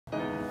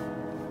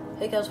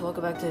Hey guys,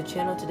 welcome back to the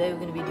channel. Today we're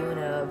going to be doing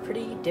a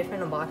pretty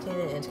different unboxing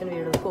and it's going to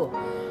be really cool.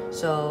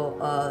 So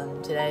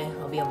today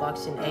I'll be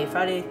unboxing a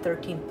Friday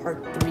 13th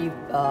Part 3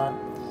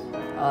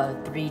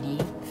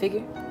 3D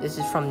figure. This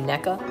is from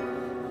NECA.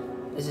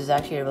 This is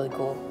actually a really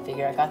cool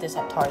figure. I got this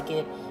at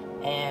Target,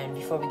 and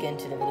before we get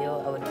into the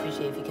video, I would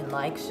appreciate if you can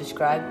like,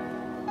 subscribe,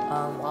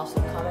 also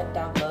comment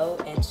down below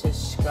and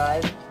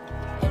subscribe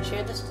and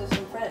share this to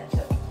some friends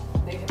so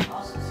they can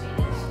also see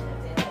this.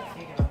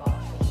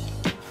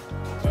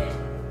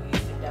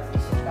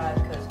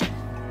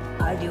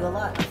 I do a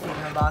lot of figure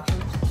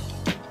unboxings.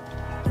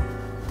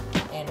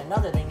 And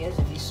another thing is,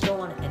 if you still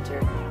want to enter,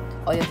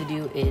 all you have to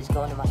do is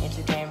go into my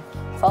Instagram,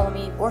 follow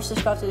me, or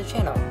subscribe to the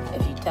channel.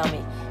 If you tell me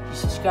you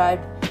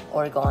subscribed,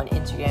 or go on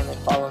Instagram and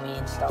follow me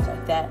and stuff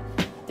like that,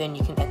 then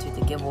you can enter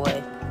the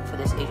giveaway for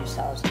this AJ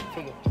Styles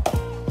figure.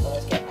 So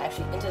let's get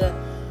actually into the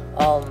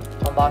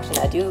unboxing.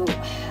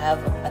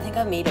 I think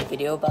I made a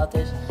video about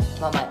this,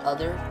 about my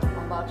other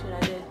unboxing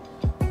I did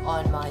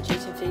on my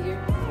Jason figure,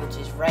 which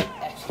is right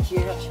actually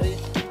here. I'll show you.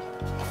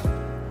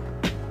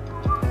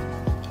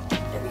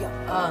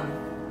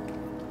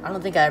 I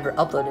don't think I ever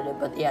uploaded it,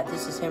 but yeah,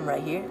 this is him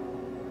right here.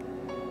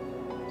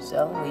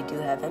 So we do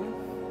have him.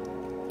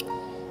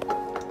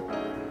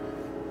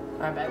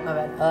 My bad.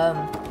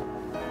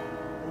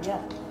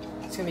 Yeah,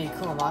 it's gonna be a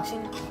cool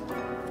unboxing.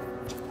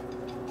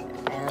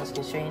 And let's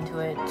get straight into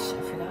it. I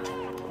forgot.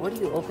 Where do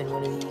you open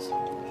one of these?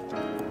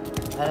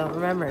 I don't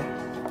remember.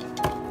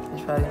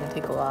 It's probably gonna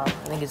take a while.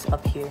 I think it's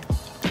up here.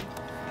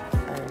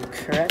 I'm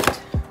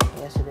correct.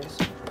 Yes, it is.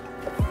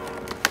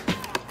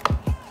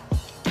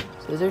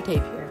 So is there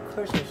tape here? Of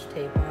course there's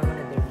tape. Why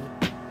wouldn't there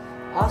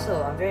be?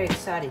 Also, I'm very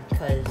excited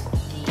because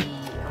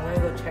I'm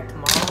gonna go check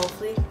tomorrow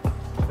hopefully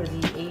for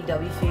the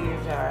AEW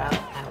figures that are out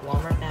at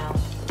Walmart now.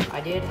 I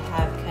did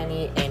have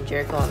Kenny and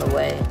Jericho on the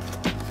way,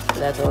 so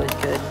that's always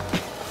good.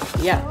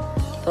 Yeah.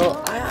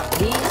 So I got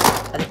these.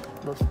 I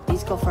think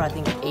these go for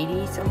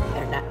 80 something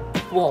or not.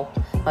 Whoa,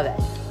 my bad.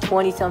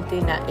 20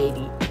 something, not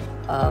 80.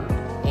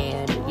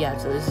 And yeah,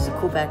 so this is a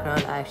cool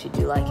background. I actually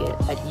do like it.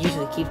 I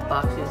usually keep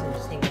boxes and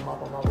just hang them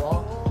up on my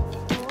wall.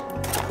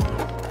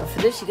 But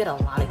for this, you get a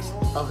lot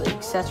of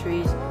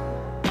accessories.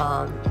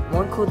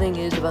 One cool thing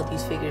is about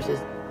these figures is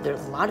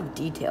there's a lot of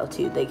detail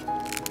too.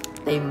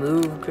 They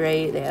move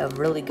great. They have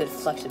really good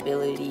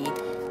flexibility.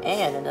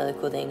 And another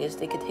cool thing is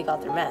they can take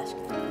off their mask.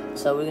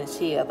 So we're gonna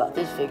see about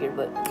this figure,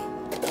 but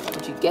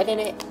what you get in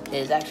it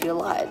is actually a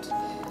lot.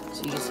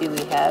 So you can see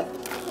we have.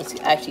 Let's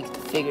actually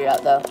figure it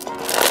out though.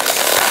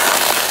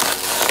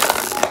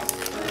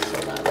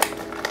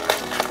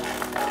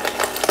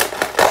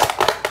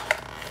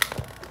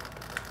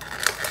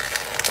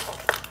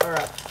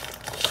 Alright.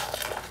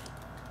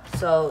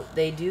 So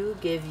they do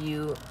give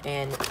you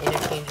an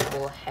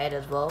interchangeable head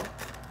as well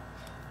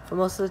for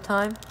most of the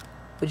time.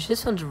 Which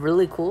this one's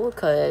really cool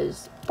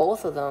because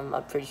both of them,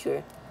 I'm pretty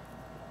sure,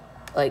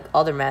 like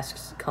all their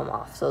masks come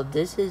off. So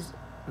this is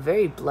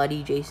very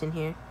bloody Jason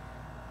here,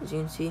 as you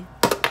can see.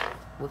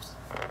 Whoops.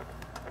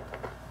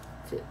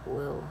 If it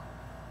will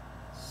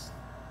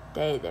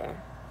stay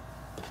there.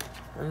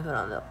 Let me put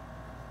on the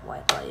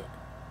white light.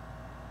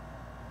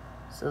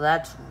 So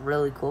that's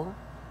really cool.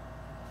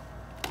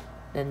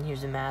 Then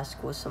here's a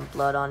mask with some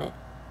blood on it.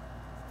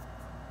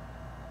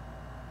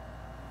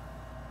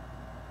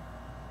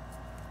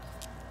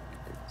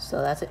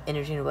 So that's an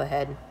interchangeable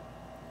head.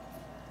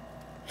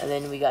 And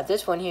then we got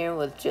this one here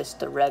with just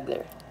the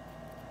regular.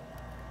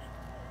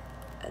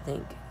 I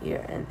think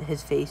here, and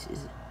his face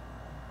is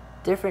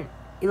different.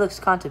 He looks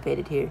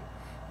constipated here.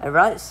 I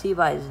rather see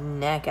by his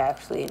neck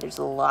actually. There's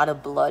a lot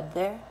of blood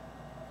there,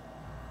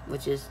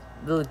 which is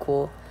really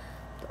cool.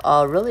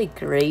 Really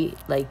great,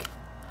 like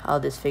how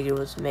this figure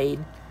was made.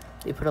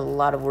 They put a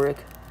lot of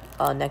work,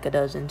 NECA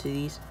does, into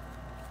these.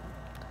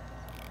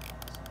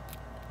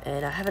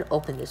 And I haven't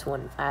opened this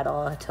one at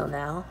all until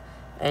now.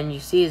 And you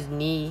see his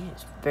knee,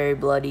 it's very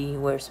bloody. He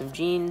wears some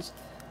jeans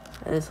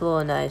and it's a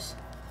little nice,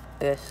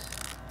 I guess,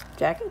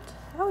 jacket,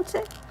 I would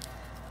say.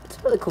 It's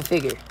a really cool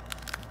figure,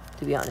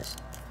 to be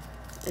honest.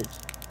 It's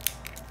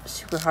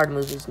super hard to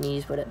move his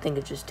knees, but I think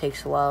it just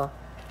takes a while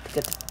to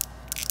get the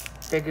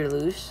figure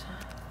loose.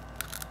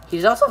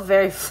 He's also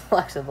very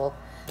flexible.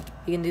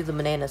 He can do the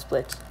banana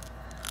splits.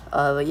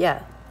 But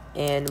yeah,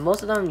 and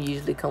most of them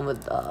usually come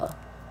with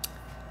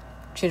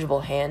interchangeable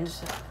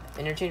hands,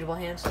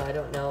 so I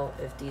don't know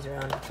if these are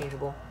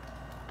interchangeable.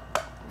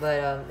 But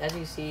as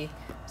you see,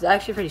 it's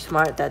actually pretty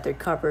smart that they're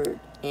covered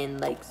in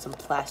like some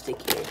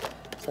plastic here.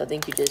 So I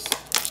think you just,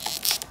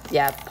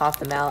 yeah, pop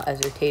them out as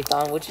they're taped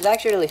on, which is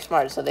actually really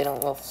smart, so they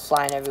don't go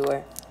flying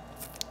everywhere.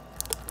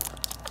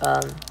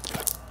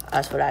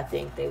 That's what I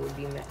think they would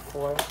be meant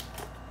for.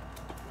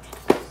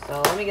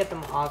 So let me get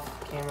them off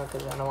camera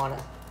because I don't want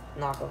to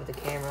knock over the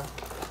camera.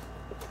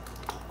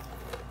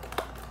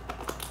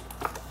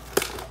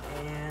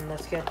 And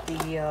let's get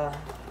the,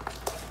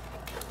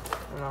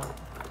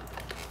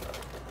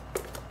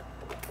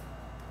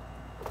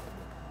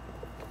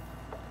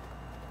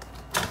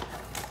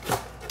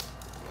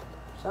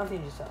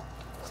 something just off.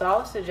 So I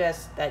would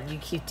suggest that you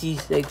keep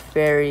these like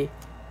very,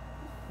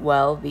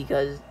 well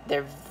because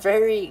they're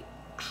very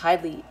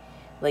highly,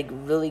 like,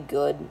 really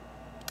good,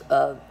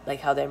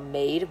 like how they're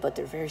made, but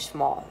they're very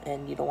small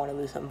and you don't want to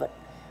lose them. But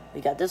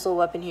we got this little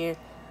weapon here,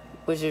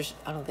 which there's,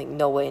 I don't think,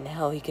 no way in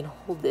hell he can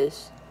hold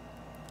this.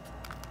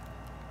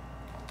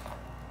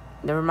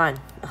 Never mind.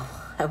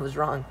 I was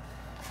wrong.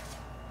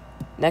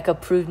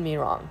 NECA proved me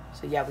wrong.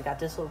 So yeah, we got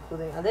this little cool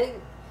thing. I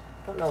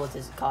don't know what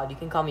this is called. You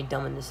can call me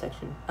dumb in this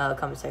section,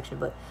 comment section,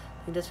 but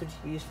I think that's what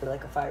you use for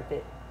like a fire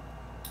pit.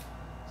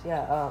 So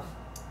yeah,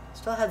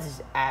 still have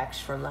this axe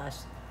from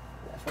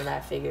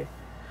that figure.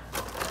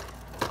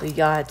 We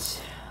got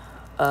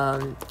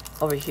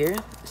over here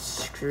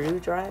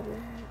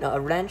screwdriver. No, a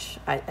wrench.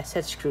 I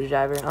said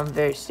screwdriver. I'm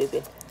very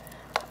stupid.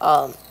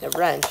 A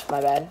wrench.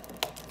 My bad.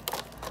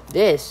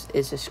 This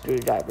is a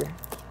screwdriver.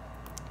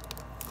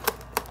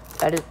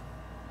 That's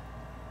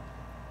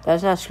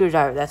not a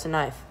screwdriver. That's a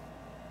knife.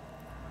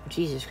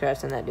 Jesus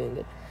Christ, I'm not doing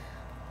good.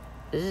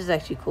 This is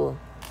actually cool.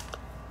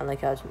 I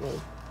like how it's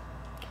made.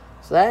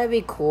 So that would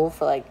be cool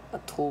for like a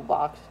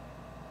toolbox.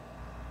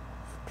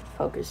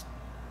 Focus.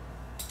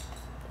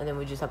 And then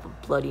we just have a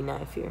bloody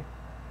knife here.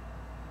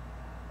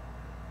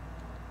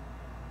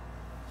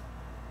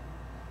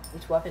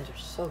 These weapons are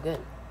so good.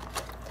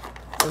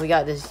 And we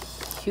got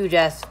this huge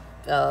ass,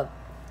 what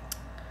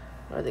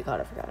are they called?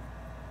 I forgot.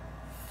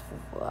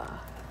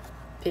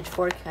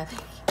 Pitchfork, I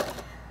think.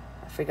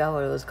 I forgot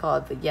what it was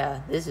called, but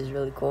yeah, this is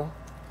really cool.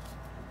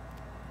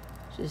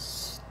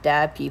 Just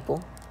stab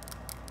people.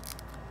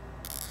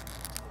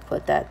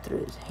 Put that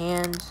through his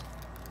hands.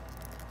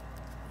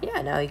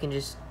 Yeah, now he can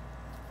just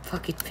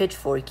fucking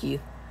pitchfork you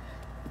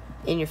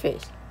in your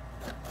face.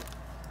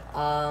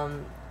 Oh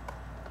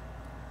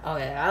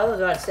yeah, I was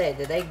about to say,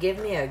 did they give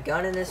me a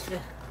gun in this?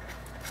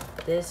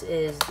 This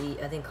is the,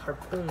 I think,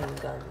 harpoon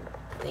gun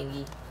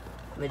thingy,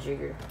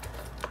 majigger.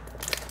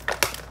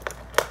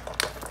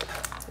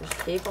 There's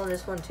tape on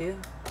this one too.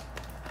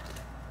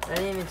 I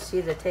didn't even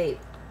see the tape.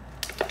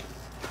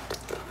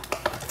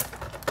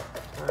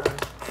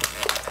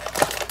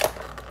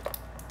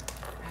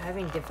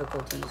 Having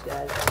difficulties,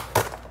 guys.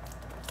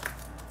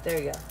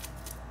 There you go.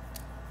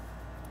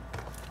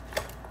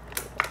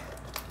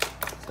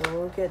 So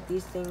we'll get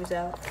these things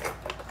out.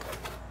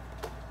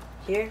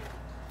 Here,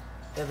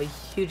 we have a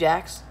huge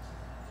axe,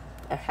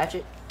 a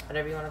hatchet,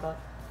 whatever you want to call it.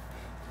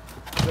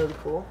 Really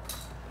cool.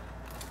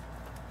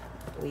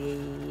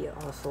 We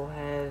also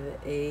have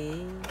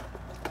a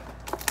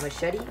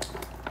machete.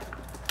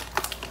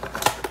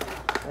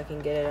 If I can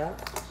get it out.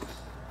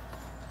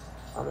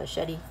 A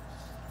machete.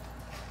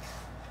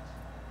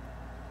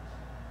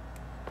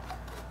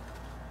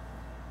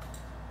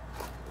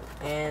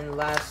 And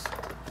last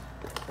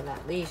but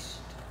not least,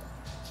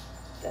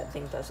 I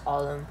think that's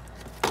all of them.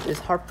 This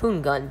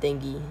harpoon gun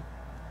thingy.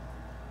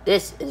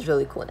 This is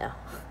really cool now.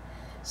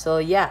 So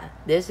yeah,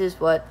 this is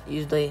what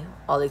usually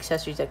all the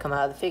accessories that come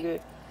out of the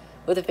figure,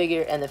 with the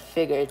figure, and the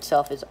figure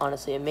itself is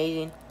honestly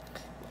amazing.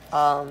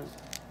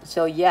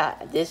 So yeah,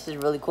 this is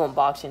really cool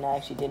unboxing. I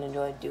actually did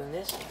enjoy doing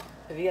this.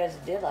 If you guys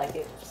did like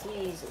it,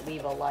 please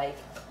leave a like.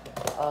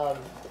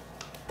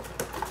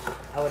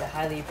 I would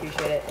highly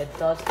appreciate it. It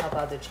does help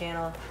out the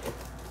channel,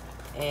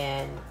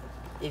 and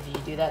if you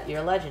do that,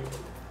 you're a legend.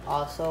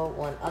 Also,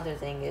 one other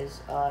thing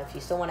is, if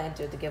you still want to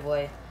enter the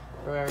giveaway,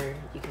 remember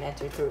you can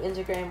enter through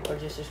Instagram or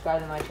just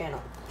subscribe to my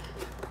channel.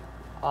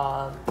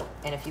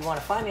 And if you want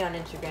to find me on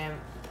Instagram,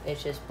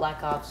 it's just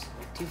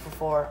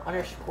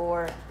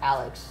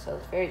blackops244_Alex. So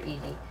it's very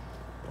easy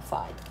to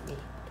find me.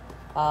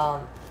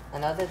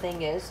 Another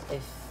thing is,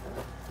 if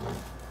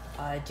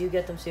I do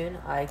get them soon,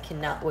 I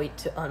cannot wait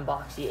to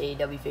unbox the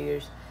AEW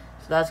figures.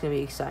 So that's going to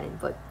be exciting.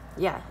 But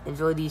yeah,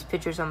 enjoy these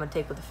pictures I'm going to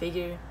take with the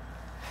figure.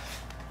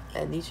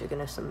 And these are going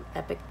to have some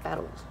epic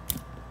battles.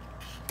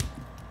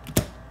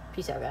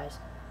 Peace out, guys.